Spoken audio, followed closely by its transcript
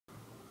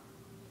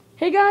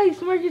Hey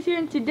guys, Marcus here,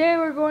 and today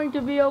we're going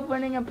to be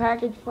opening a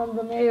package from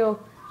the mail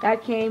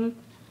that came.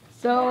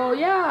 So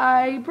yeah,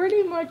 I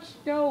pretty much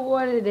know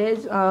what it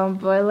is,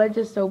 but let's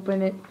just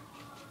open it.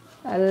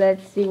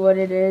 Let's see what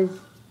it is.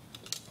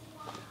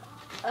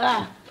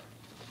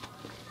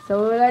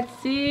 So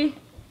let's see.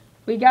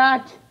 We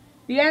got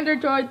the Ender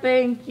Toy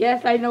thing.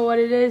 Yes, I know what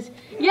it is.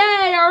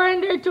 Yay, our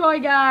Ender Toy,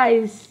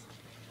 guys!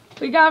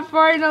 We got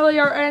finally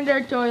our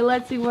Ender Toy.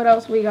 Let's see what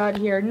else we got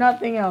here.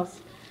 Nothing else.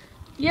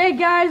 Yay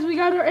guys, we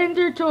got our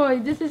Ender Toy.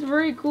 This is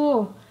very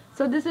cool.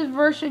 So this is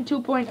version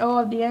 2.0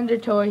 of the Ender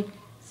Toy.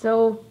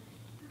 So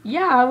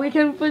yeah, we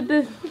can put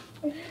this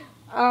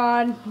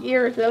on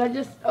here. So let's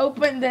just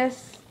open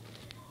this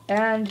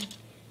and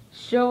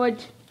show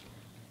it.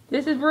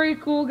 This is very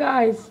cool,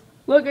 guys.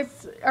 Look,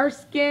 it's our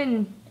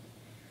skin.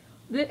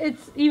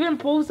 It's even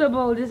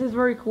posable. This is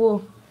very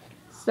cool.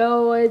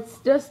 So it's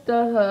just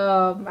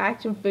a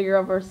action figure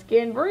of our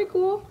skin. Very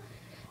cool.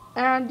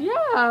 And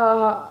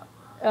yeah,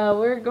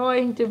 we're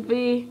going to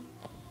be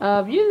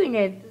using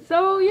it.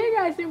 So yeah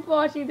guys, thanks for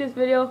watching this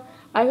video.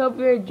 I hope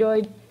you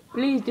enjoyed.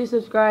 Please do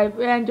subscribe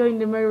and join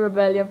the Merry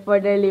Rebellion for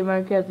daily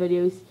Minecraft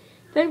videos.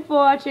 Thanks for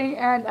watching,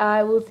 and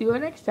I will see you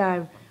next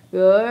time.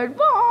 Goodbye.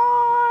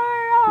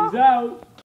 Peace out.